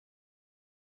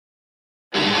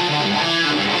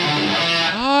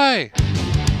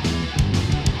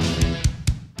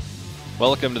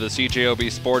Welcome to the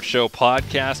CJOB Sports Show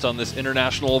podcast on this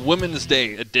International Women's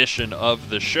Day edition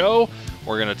of the show.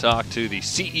 We're going to talk to the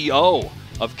CEO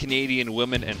of Canadian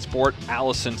Women in Sport,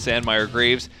 Alison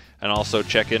Sandmeyer-Graves, and also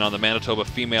check in on the Manitoba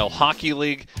Female Hockey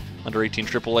League, under-18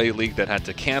 AAA league that had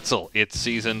to cancel its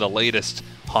season, the latest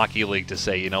hockey league to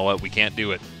say, you know what, we can't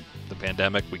do it. The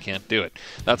pandemic, we can't do it.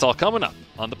 That's all coming up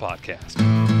on the podcast.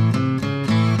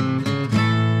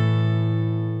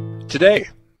 Today,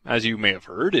 as you may have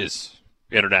heard, is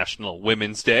International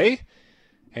Women's Day.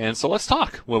 And so let's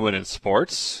talk women in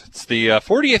sports. It's the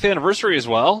 40th anniversary as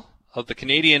well of the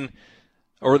Canadian,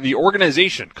 or the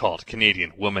organization called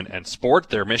Canadian Women in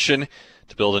Sport. Their mission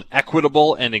to build an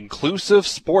equitable and inclusive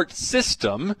sport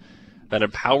system that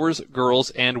empowers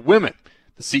girls and women.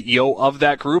 The CEO of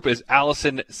that group is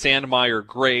Alison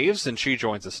Sandmeyer-Graves, and she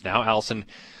joins us now. Alison,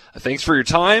 thanks for your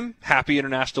time. Happy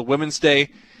International Women's Day.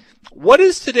 What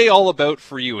is today all about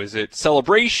for you? Is it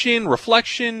celebration,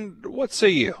 reflection? What say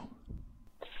you?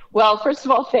 Well, first of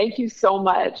all, thank you so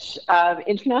much.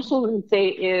 International Women's Day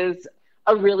is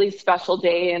a really special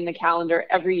day in the calendar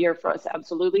every year for us,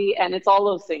 absolutely. And it's all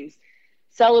those things.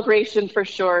 Celebration for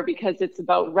sure, because it's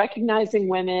about recognizing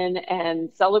women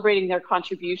and celebrating their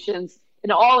contributions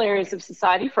in all areas of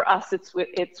society. For us, it's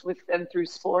with them through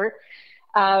sport.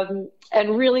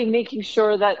 And really making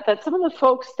sure that some of the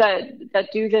folks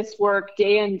that do this work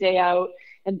day in, day out,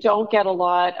 and don't get a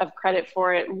lot of credit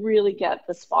for it, really get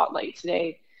the spotlight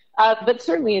today. But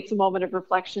certainly it's a moment of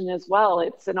reflection as well.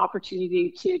 It's an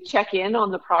opportunity to check in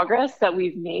on the progress that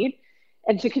we've made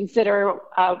and to consider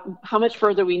how much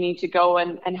further we need to go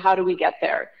and how do we get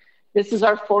there. This is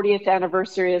our 40th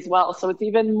anniversary as well, so it's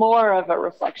even more of a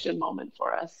reflection moment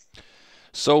for us.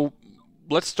 So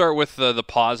let's start with the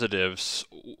positives.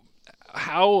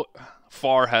 How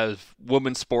far has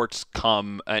women's sports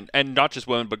come, and not just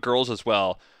women, but girls as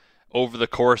well, over the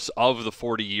course of the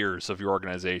 40 years of your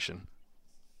organization?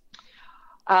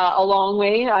 A long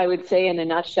way, I would say, in a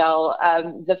nutshell.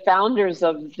 The founders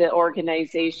of the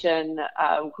organization,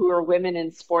 who are women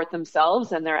in sport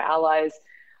themselves and their allies,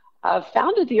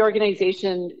 founded the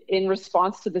organization in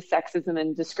response to the sexism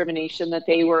and discrimination that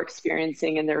they were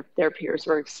experiencing and their peers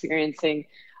were experiencing,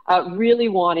 really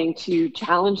wanting to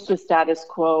challenge the status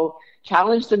quo,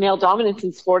 challenge the male dominance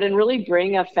in sport, and really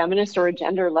bring a feminist or a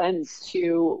gender lens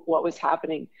to what was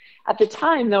happening. At the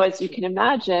time, though, as you can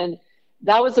imagine,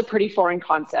 that was a pretty foreign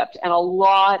concept, and a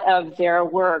lot of their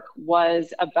work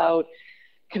was about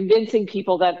convincing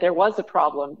people that there was a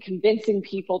problem, convincing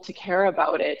people to care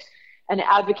about it, and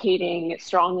advocating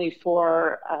strongly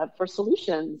for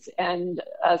solutions and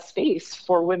a space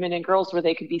for women and girls where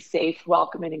they could be safe,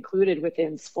 welcome, and included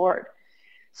within sport.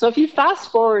 So if you fast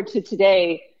forward to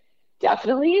today,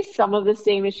 definitely some of the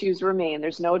same issues remain.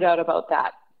 There's no doubt about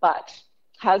that. But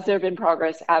has there been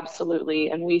progress?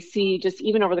 Absolutely. And we see just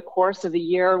even over the course of the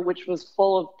year, which was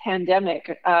full of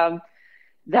pandemic,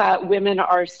 that women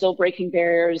are still breaking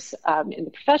barriers in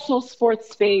the professional sports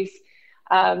space.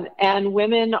 And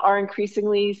women are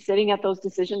increasingly sitting at those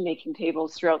decision-making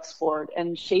tables throughout sport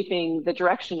and shaping the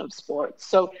direction of sports.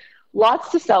 So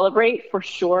lots to celebrate for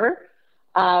sure,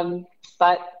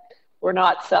 but we're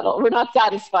not settled. We're not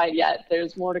satisfied yet.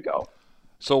 There's more to go.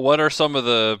 So what are some of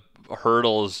the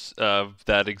hurdles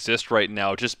that exist right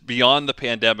now, just beyond the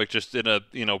pandemic, just in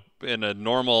a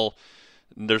normal,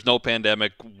 there's no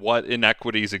pandemic, what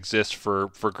inequities exist for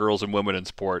girls and women in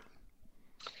sport?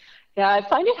 Yeah, I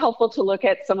find it helpful to look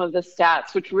at some of the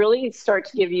stats, which really start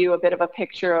to give you a bit of a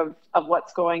picture of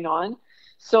what's going on.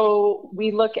 So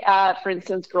we look at, for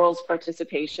instance, girls'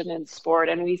 participation in sport,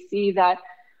 and we see that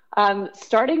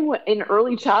starting in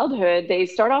early childhood, they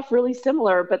start off really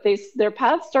similar, but their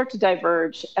paths start to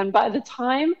diverge. And by the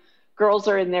time girls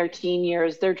are in their teen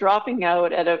years, they're dropping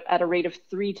out at a rate of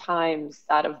 3 times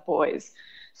that of boys.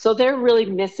 So they're really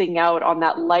missing out on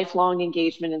that lifelong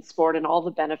engagement in sport and all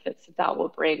the benefits that will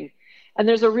bring. And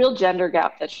there's a real gender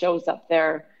gap that shows up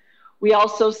there. We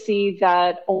also see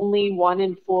that only 1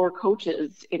 in 4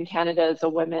 coaches in Canada is a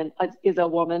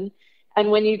woman.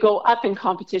 And when you go up in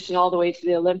competition all the way to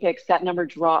the Olympics, that number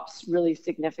drops really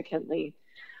significantly.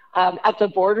 At the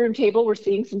boardroom table, we're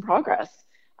seeing some progress.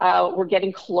 We're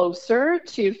getting closer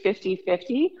to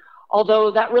 50-50,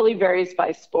 although that really varies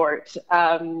by sport.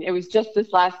 It was just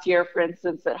this last year, for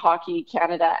instance, that Hockey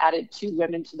Canada added 2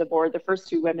 women to the board, the first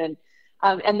 2 women.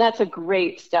 And that's a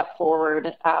great step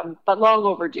forward, but long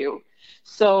overdue.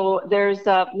 So there's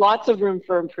lots of room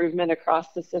for improvement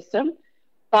across the system.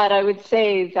 But I would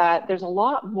say that there's a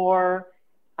lot more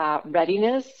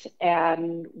readiness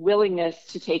and willingness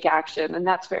to take action, and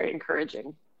that's very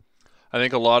encouraging. I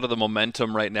think a lot of the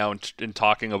momentum right now in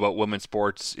talking about women's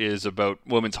sports is about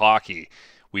women's hockey.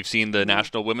 We've seen the Mhm.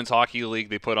 National Women's Hockey League.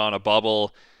 They put on a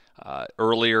bubble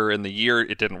earlier in the year.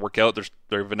 It didn't work out.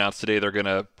 They've announced today they're going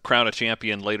to crown a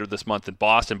champion later this month in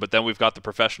Boston. But then we've got the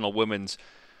Professional Women's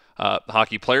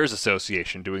Hockey Players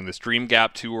Association doing this Dream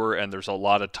Gap Tour, and there's a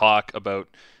lot of talk about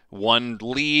one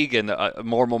league and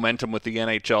more momentum with the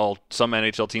NHL, some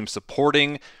NHL teams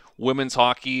supporting women's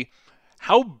hockey.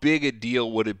 How big a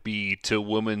deal would it be to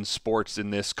women's sports in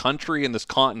this country, in this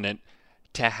continent,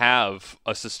 to have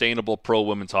a sustainable pro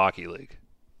women's hockey league?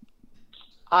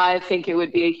 I think it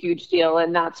would be a huge deal,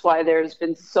 and that's why there's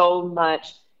been so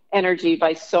much energy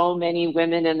by so many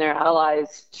women and their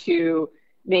allies to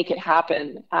make it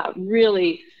happen.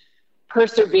 Really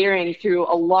persevering through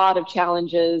a lot of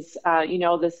challenges.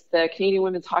 The Canadian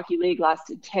Women's Hockey League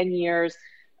lasted 10 years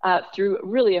through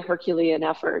really a Herculean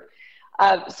effort.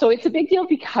 So it's a big deal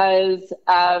because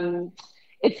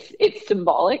it's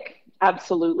symbolic,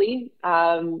 absolutely.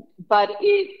 But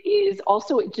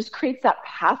it just creates that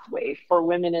pathway for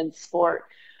women in sport.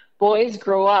 Boys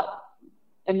grow up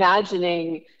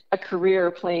imagining a career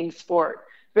playing sport.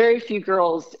 Very few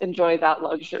girls enjoy that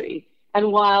luxury.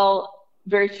 And while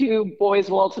very few boys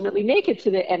will ultimately make it to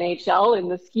the NHL in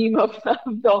the scheme of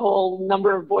the whole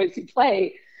number of boys who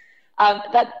play,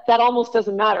 that almost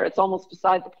doesn't matter. It's almost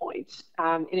beside the point.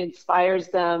 It inspires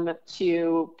them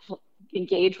to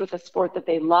engage with a sport that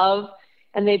they love,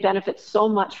 and they benefit so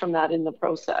much from that in the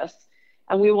process.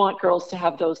 And we want girls to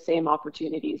have those same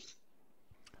opportunities.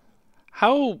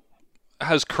 How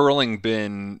has curling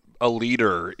been a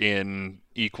leader in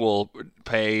equal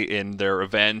pay in their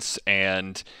events,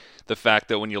 and the fact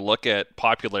that when you look at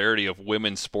popularity of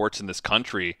women's sports in this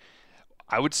country,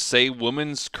 I would say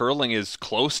women's curling is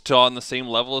close to on the same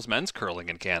level as men's curling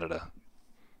in Canada?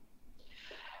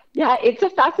 Yeah, it's a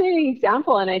fascinating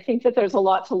example, and I think that there's a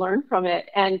lot to learn from it.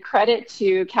 And credit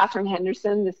to Catherine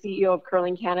Henderson, the CEO of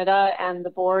Curling Canada, and the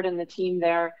board and the team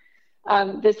there.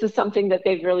 This is something that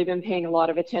they've really been paying a lot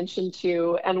of attention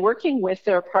to and working with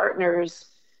their partners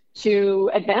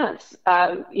to advance.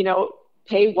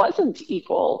 Pay wasn't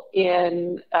equal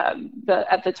in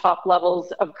at the top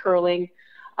levels of curling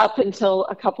up until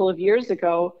a couple of years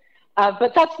ago,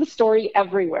 but that's the story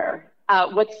everywhere.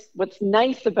 What's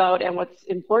nice about and what's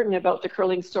important about the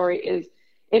curling story is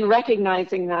in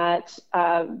recognizing that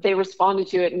they responded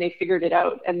to it and they figured it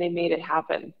out and they made it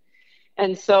happen.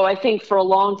 And so I think for a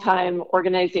long time,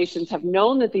 organizations have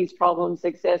known that these problems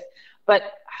exist, but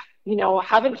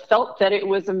haven't felt that it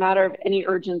was a matter of any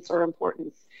urgency or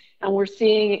importance. And we're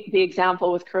seeing the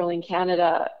example with Curling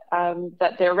Canada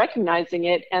that they're recognizing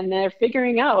it and they're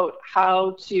figuring out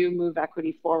how to move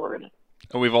equity forward.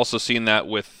 And we've also seen that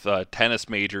with tennis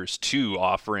majors too,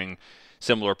 offering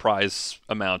similar prize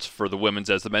amounts for the women's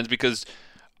as the men's, because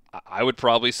I would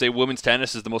probably say women's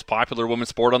tennis is the most popular women's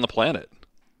sport on the planet.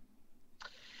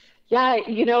 Yeah,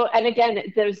 and again,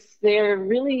 they're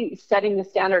really setting the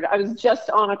standard. I was just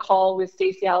on a call with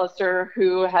Stacey Allister,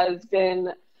 who has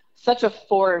been such a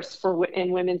force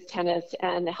in women's tennis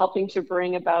and helping to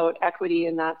bring about equity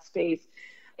in that space.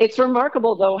 It's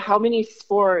remarkable, though, how many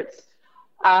sports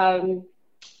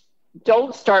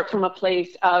don't start from a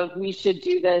place of we should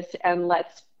do this and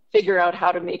let's figure out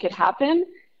how to make it happen.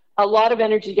 A lot of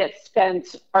energy gets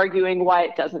spent arguing why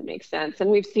it doesn't make sense.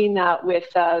 And we've seen that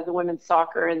with the women's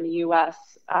soccer in the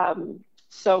US.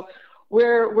 So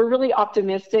we're really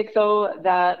optimistic, though,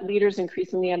 that leaders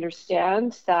increasingly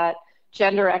understand that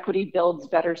gender equity builds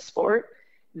better sport,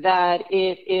 that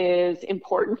it is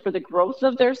important for the growth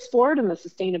of their sport and the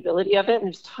sustainability of it. And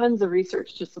there's tons of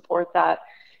research to support that.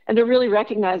 And to really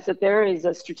recognize that there is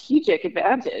a strategic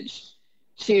advantage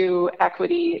to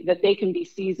equity that they can be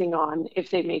seizing on if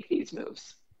they make these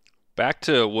moves. Back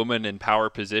to women in power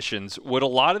positions, would a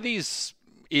lot of these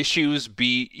issues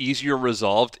be easier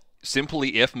resolved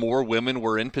simply if more women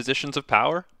were in positions of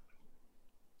power?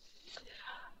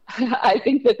 I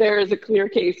think that there is a clear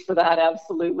case for that,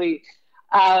 absolutely.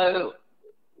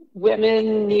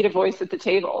 Women need a voice at the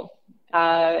table.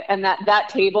 And that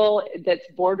table, that's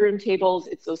boardroom tables,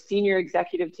 it's those senior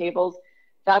executive tables,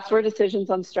 that's where decisions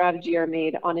on strategy are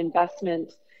made, on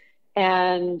investment.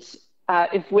 And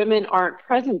if women aren't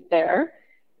present there,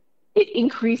 it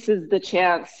increases the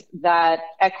chance that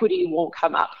equity won't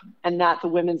come up and that the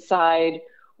women's side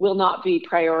will not be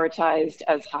prioritized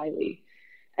as highly.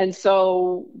 And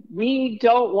so we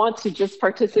don't want to just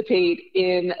participate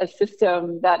in a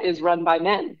system that is run by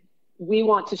men. We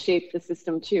want to shape the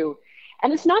system too.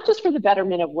 And it's not just for the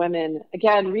betterment of women.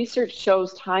 Again, research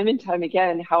shows time and time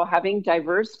again how having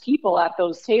diverse people at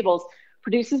those tables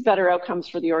produces better outcomes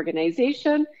for the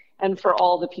organization and for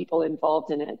all the people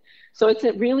involved in it. So it's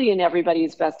really in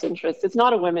everybody's best interest. It's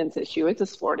not a women's issue, it's a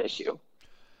sport issue.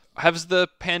 Has the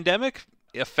pandemic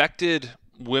affected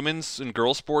women's and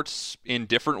girls sports in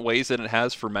different ways than it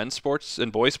has for men's sports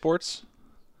and boys sports?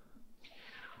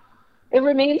 It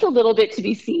remains a little bit to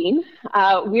be seen.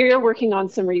 We're working on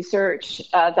some research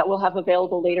that we'll have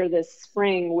available later this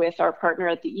spring with our partner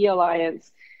at the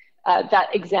E-Alliance that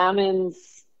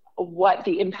examines what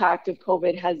the impact of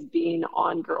COVID has been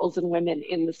on girls and women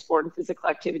in the sport and physical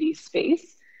activity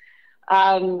space.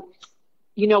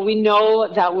 We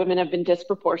know that women have been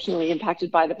disproportionately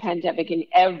impacted by the pandemic in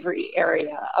every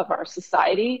area of our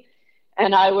society.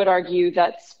 And I would argue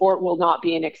that sport will not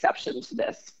be an exception to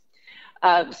this.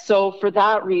 So for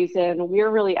that reason, we're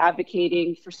really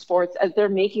advocating for sports as they're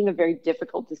making the very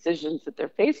difficult decisions that they're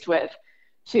faced with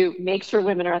to make sure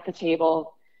women are at the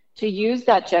table, to use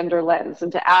that gender lens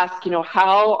and to ask,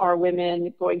 how are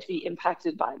women going to be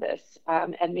impacted by this,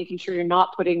 and making sure you're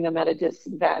not putting them at a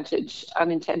disadvantage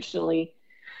unintentionally.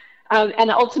 And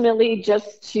ultimately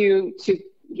just to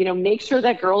make sure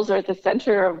that girls are at the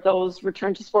center of those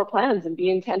return to sport plans and be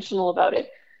intentional about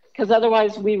it. Because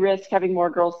otherwise we risk having more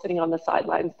girls sitting on the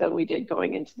sidelines than we did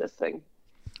going into this thing.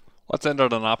 Let's end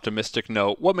on an optimistic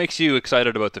note. What makes you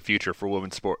excited about the future for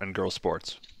women's sport and girls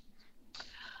sports?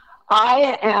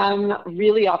 I am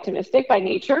really optimistic by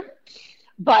nature,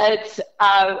 but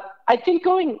I think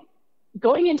going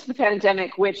into the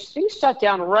pandemic, which things shut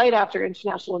down right after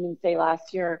International Women's Day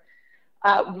last year,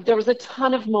 there was a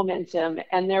ton of momentum,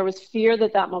 and there was fear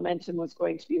that that momentum was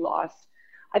going to be lost.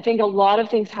 I think a lot of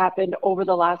things happened over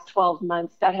the last 12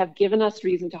 months that have given us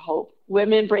reason to hope.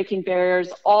 Women breaking barriers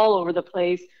all over the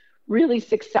place, really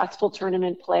successful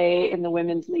tournament play in the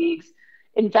women's leagues,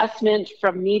 investment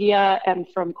from media and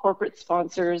from corporate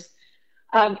sponsors,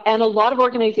 and a lot of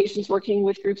organizations working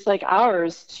with groups like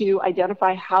ours to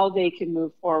identify how they can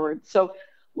move forward. So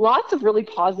lots of really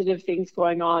positive things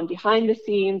going on behind the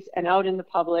scenes and out in the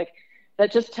public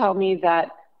that just tell me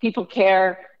that people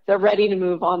care, they're ready to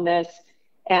move on this,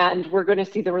 and we're going to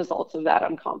see the results of that,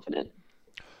 I'm confident.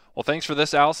 Well, thanks for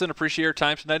this, Alison. Appreciate your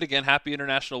time tonight. Again, happy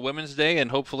International Women's Day,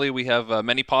 and hopefully we have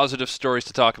many positive stories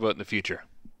to talk about in the future.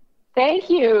 Thank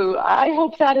you. I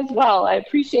hope that as well. I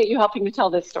appreciate you helping to tell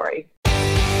this story.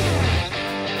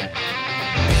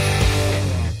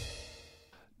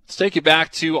 Let's take you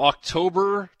back to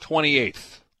October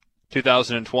 28th,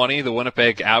 2020. The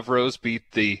Winnipeg Avros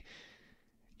beat the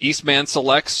Eastman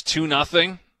Selects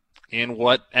 2-0 in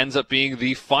what ends up being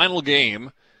the final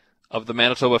game of the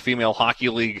Manitoba Female Hockey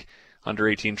League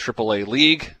Under-18 AAA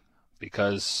League,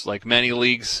 because like many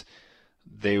leagues,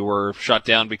 they were shut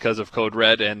down because of Code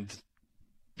Red, and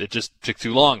it just took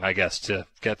too long, I guess, to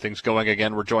get things going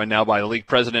again. We're joined now by the league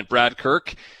president, Brad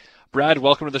Kirk. Brad,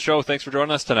 welcome to the show. Thanks for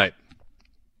joining us tonight.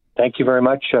 Thank you very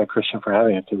much, Christian, for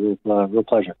having it. It's a real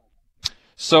pleasure.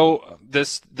 So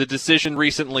the decision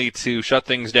recently to shut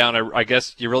things down, I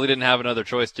guess you really didn't have another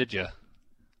choice, did you?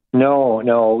 No.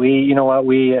 We,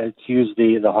 to use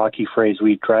the hockey phrase,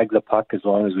 we dragged the puck as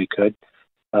long as we could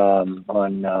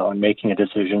on making a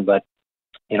decision. But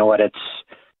you know what? It's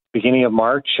beginning of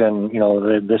March, and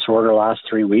this order lasts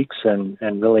 3 weeks, and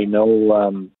really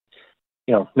no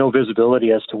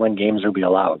visibility as to when games will be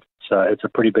allowed. So it's a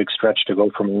pretty big stretch to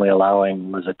go from only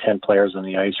allowing 10 players on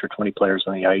the ice or 20 players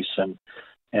on the ice,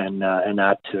 and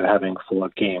that to having full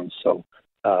out games. So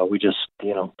we just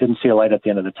didn't see a light at the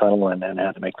end of the tunnel and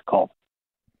had to make the call.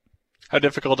 How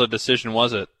difficult a decision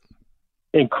was it?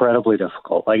 Incredibly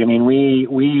difficult.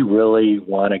 We really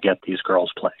want to get these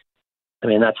girls playing.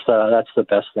 That's the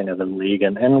best thing of the league,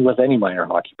 and with any minor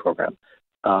hockey program,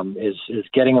 is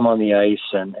getting them on the ice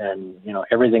and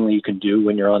everything that you can do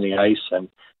when you're on the ice and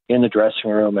in the dressing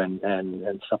room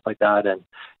and stuff like that. And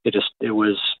it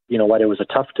was it was a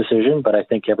tough decision, but I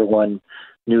think everyone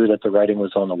knew that the writing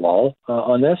was on the wall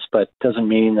on this, but doesn't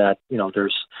mean that,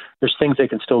 there's things they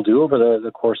can still do over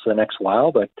the course of the next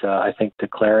while. But I think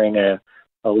declaring a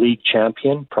league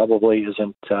champion probably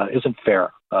isn't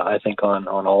fair, I think, on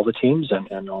all the teams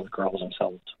and all the girls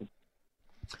themselves.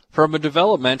 From a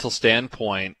developmental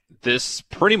standpoint, this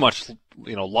pretty much,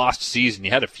 lost season.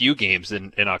 You had a few games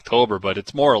in October, but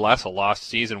it's more or less a lost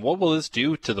season. What will this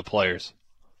do to the players?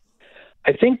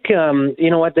 I think,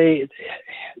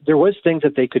 there was things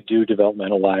that they could do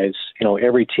developmental-wise.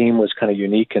 Every team was kind of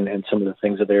unique in some of the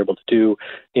things that they were able to do,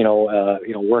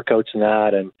 workouts and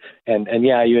that. And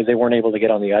they weren't able to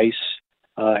get on the ice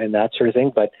and that sort of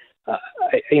thing. But,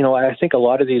 I think a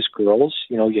lot of these girls,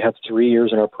 you have 3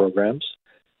 years in our programs.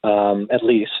 At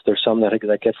least there's some that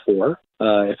get 4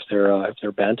 if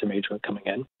they're bantam age when coming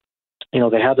in.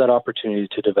 they have that opportunity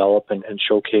to develop and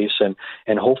showcase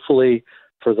and hopefully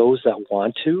for those that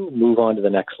want to move on to the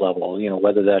next level,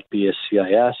 whether that be a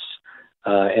CIS,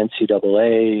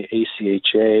 NCAA,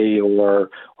 ACHA, or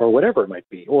whatever it might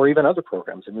be, or even other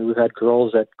programs. I mean, we've had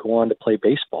girls that go on to play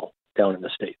baseball down in the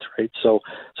States, right? So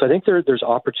I think there's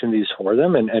opportunities for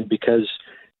them, and because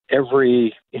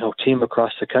every team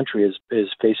across the country is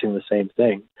facing the same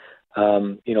thing.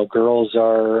 Girls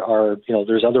are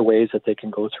there's other ways that they can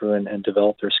go through and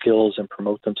develop their skills and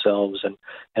promote themselves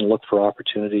and look for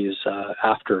opportunities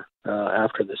after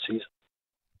the season.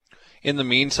 In the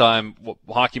meantime,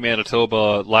 Hockey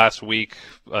Manitoba last week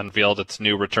unveiled its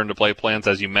new return to play plans.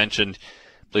 As you mentioned,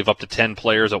 I believe up to 10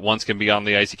 players at once can be on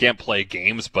the ice. You can't play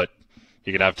games, but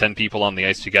you can have 10 people on the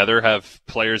ice together. Have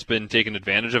players been taking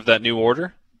advantage of that new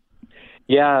order?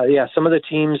 Yeah. Some of the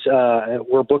teams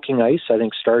were booking ice. I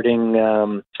think starting,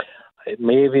 it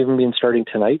may have even been starting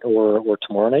tonight or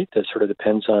tomorrow night. It sort of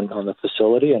depends on the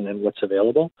facility and what's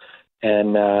available.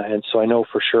 And so I know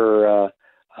for sure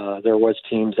there was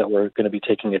teams that were going to be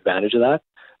taking advantage of that.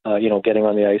 Getting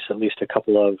on the ice at least a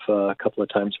couple of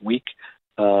times a week,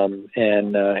 and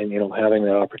having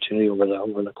that opportunity over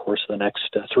the course of the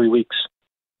next 3 weeks.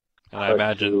 And I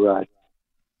imagine.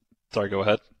 Sorry, go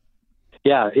ahead.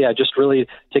 Yeah, just really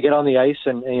to get on the ice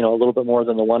and a little bit more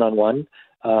than the one-on-one.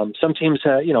 Some teams,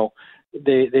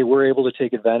 they were able to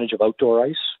take advantage of outdoor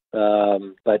ice,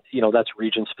 but that's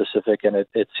region specific, and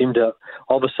it seemed to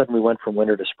all of a sudden we went from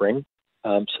winter to spring,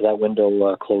 so that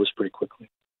window closed pretty quickly.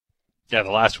 Yeah,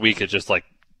 the last week it just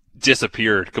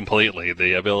disappeared completely.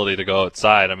 The ability to go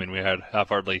outside. I mean, we had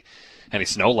hardly any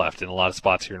snow left in a lot of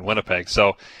spots here in Winnipeg.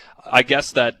 So I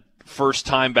guess that first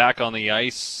time back on the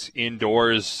ice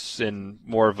indoors in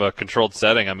more of a controlled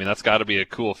setting, I mean, that's got to be a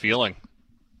cool feeling.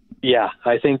 Yeah,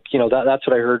 I think that's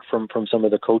what I heard from some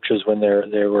of the coaches when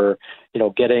they were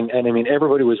getting, and I mean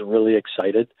everybody was really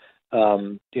excited.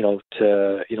 In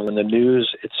the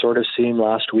news it sort of seemed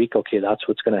last week, okay, that's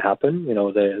what's going to happen.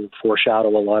 They foreshadow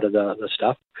a lot of the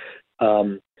stuff.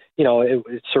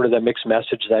 It's sort of the mixed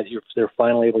message that they're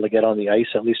finally able to get on the ice,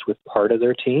 at least with part of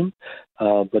their team,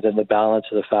 but then the balance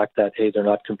of the fact that, hey, they're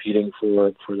not competing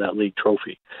for that league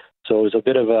trophy. So it was a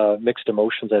bit of mixed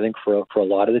emotions, I think, for a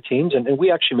lot of the teams. And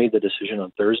we actually made the decision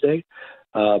on Thursday,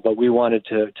 but we wanted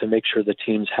to make sure the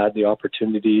teams had the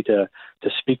opportunity to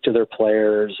speak to their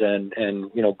players and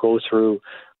go through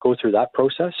that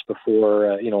process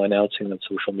before announcing on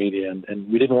social media.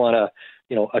 And we didn't want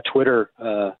a Twitter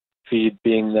feed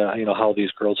being how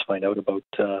these girls find out about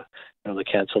the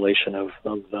cancellation of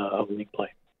league play.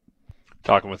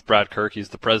 Talking with Brad Kirk, he's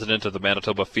the president of the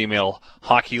Manitoba Female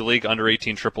Hockey League,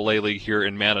 under-18 AAA League here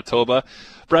in Manitoba.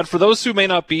 Brad, for those who may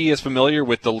not be as familiar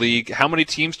with the league, how many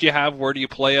teams do you have? Where do you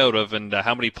play out of? And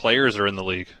how many players are in the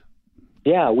league?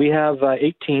 Yeah, we have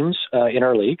 8 teams in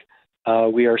our league.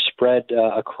 We are spread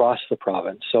across the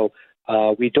province. So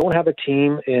we don't have a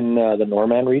team in the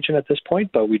Norman region at this point,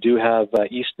 but we do have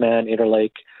Eastman,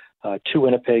 Interlake, 2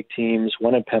 Winnipeg teams,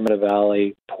 1 in Pembina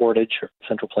Valley, Portage,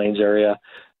 Central Plains area,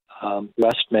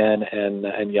 Westman, and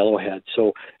Yellowhead.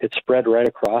 So it's spread right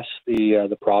across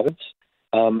the province.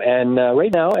 And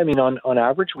right now, I mean, on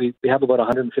average, we have about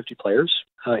 150 players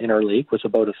in our league, with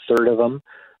about a third of them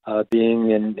being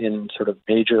in sort of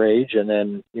major age, and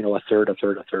then a third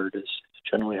is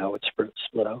generally how it's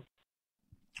split out.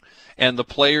 And the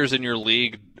players in your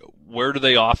league, where do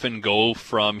they often go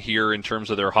from here in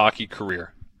terms of their hockey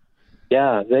career?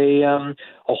 Yeah, they a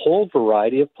whole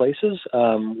variety of places.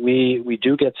 We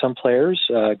do get some players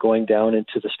going down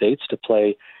into the States to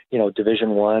play,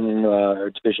 Division I or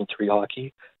Division III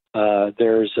hockey.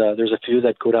 There's a few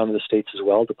that go down to the States as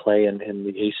well to play in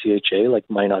the ACHA, like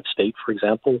Minot State, for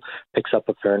example, picks up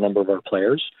a fair number of our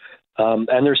players.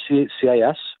 And there's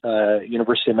CIS,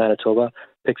 University of Manitoba,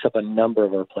 picks up a number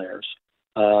of our players.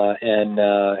 And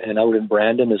out in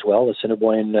Brandon as well,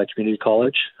 Assiniboine Community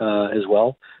College as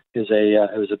well it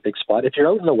was a big spot. If you're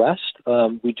out in the West,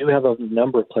 we do have a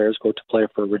number of players go to play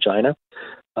for Regina,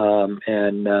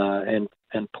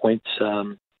 and points,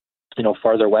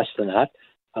 farther west than that.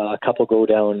 A couple go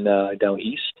down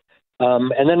east,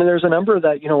 and then there's a number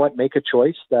that make a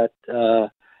choice that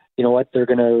they're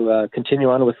going to continue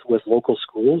on with local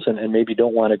schools and maybe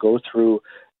don't want to go through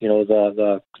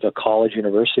the college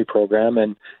university program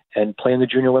and play in the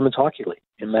Junior Women's Hockey League.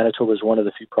 And Manitoba is one of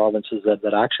the few provinces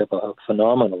that actually have a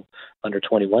phenomenal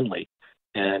under-21 league,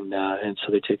 and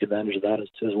so they take advantage of that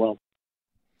as well.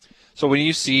 So when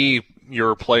you see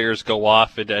your players go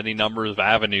off into any number of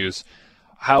avenues,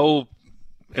 how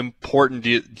important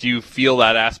do you feel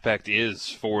that aspect is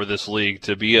for this league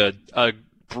to be a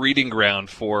breeding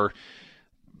ground for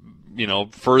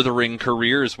furthering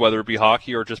careers, whether it be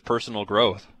hockey or just personal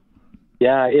growth.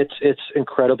 Yeah, it's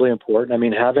incredibly important. I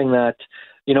mean, having that,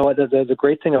 the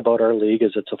great thing about our league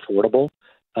is it's affordable.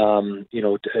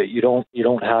 You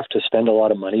don't have to spend a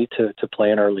lot of money to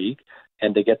play in our league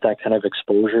and to get that kind of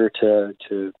exposure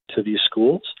to these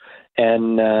schools.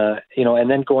 And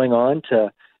then going on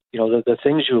to, the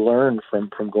things you learn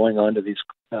from going on to these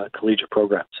collegiate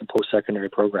programs and post-secondary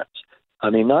programs.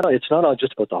 I mean, it's not all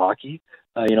just about the hockey.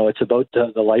 It's about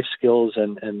the life skills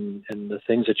and the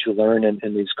things that you learn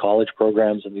in these college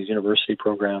programs and these university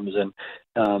programs, and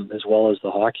as well as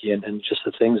the hockey and just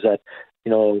the things that,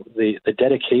 the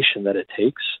dedication that it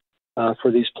takes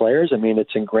for these players. I mean,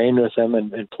 it's ingrained with them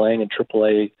in playing in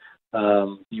AAA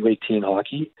U18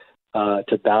 hockey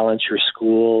to balance your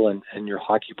school and your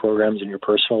hockey programs and your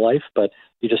personal life. But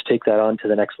you just take that on to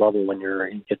the next level when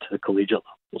you get to the collegiate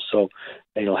level. So,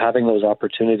 having those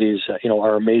opportunities,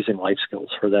 are amazing life skills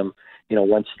for them,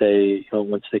 once they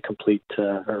complete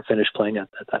or finish playing at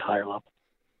that higher level.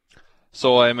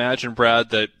 So I imagine, Brad,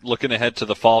 that looking ahead to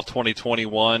the fall of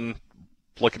 2021,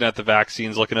 looking at the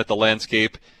vaccines, looking at the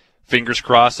landscape, fingers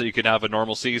crossed that you can have a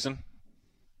normal season?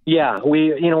 Yeah,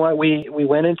 we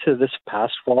went into this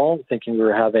past fall thinking we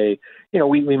were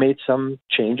we made some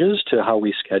changes to how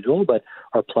we schedule, but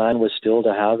our plan was still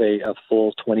to have a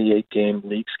full 28-game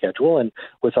league schedule. And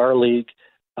with our league,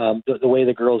 the way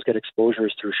the girls get exposure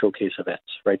is through showcase events,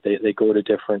 right? They go to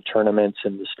different tournaments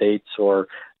in the States or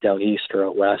down east or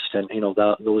out west, and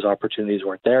those opportunities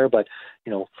weren't there. But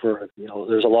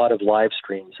there's a lot of live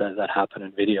streams that happen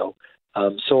in video.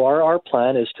 So our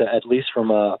plan is to, at least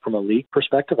from a league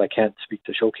perspective, I can't speak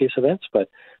to showcase events, but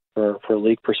for a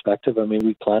league perspective, I mean,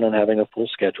 we plan on having a full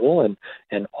schedule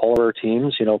and all of our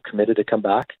teams, committed to come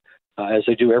back as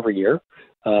they do every year.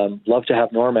 Love to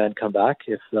have Norman come back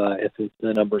if the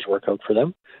numbers work out for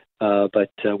them.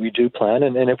 But we do plan,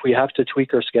 and if we have to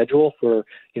tweak our schedule for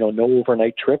no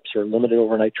overnight trips or limited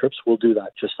overnight trips, we'll do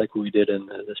that, just like we did in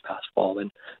this past fall,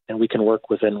 and we can work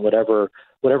within whatever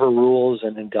rules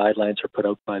and guidelines are put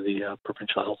out by the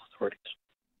provincial health authorities.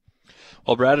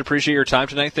 Well, Brad, appreciate your time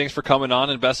tonight. Thanks for coming on,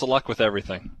 and best of luck with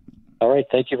everything. All right,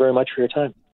 thank you very much for your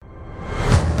time.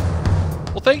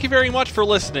 Well, thank you very much for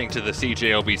listening to the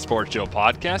CJOB Sports Show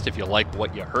podcast. If you like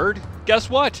what you heard, guess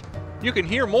what? You can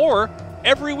hear more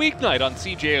every weeknight on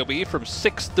CJOB from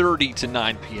 6:30 to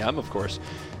 9 p.m. Of course,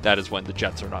 that is when the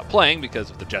Jets are not playing, because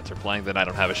if the Jets are playing, then I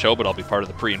don't have a show, but I'll be part of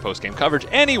the pre- and post-game coverage.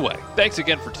 Anyway, thanks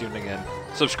again for tuning in.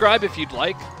 Subscribe if you'd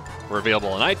like. We're available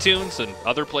on iTunes and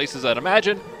other places, I'd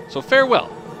imagine. So farewell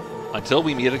until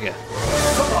we meet again.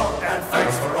 So long and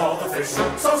thanks for all the fish.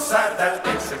 So sad that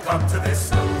it should come to this.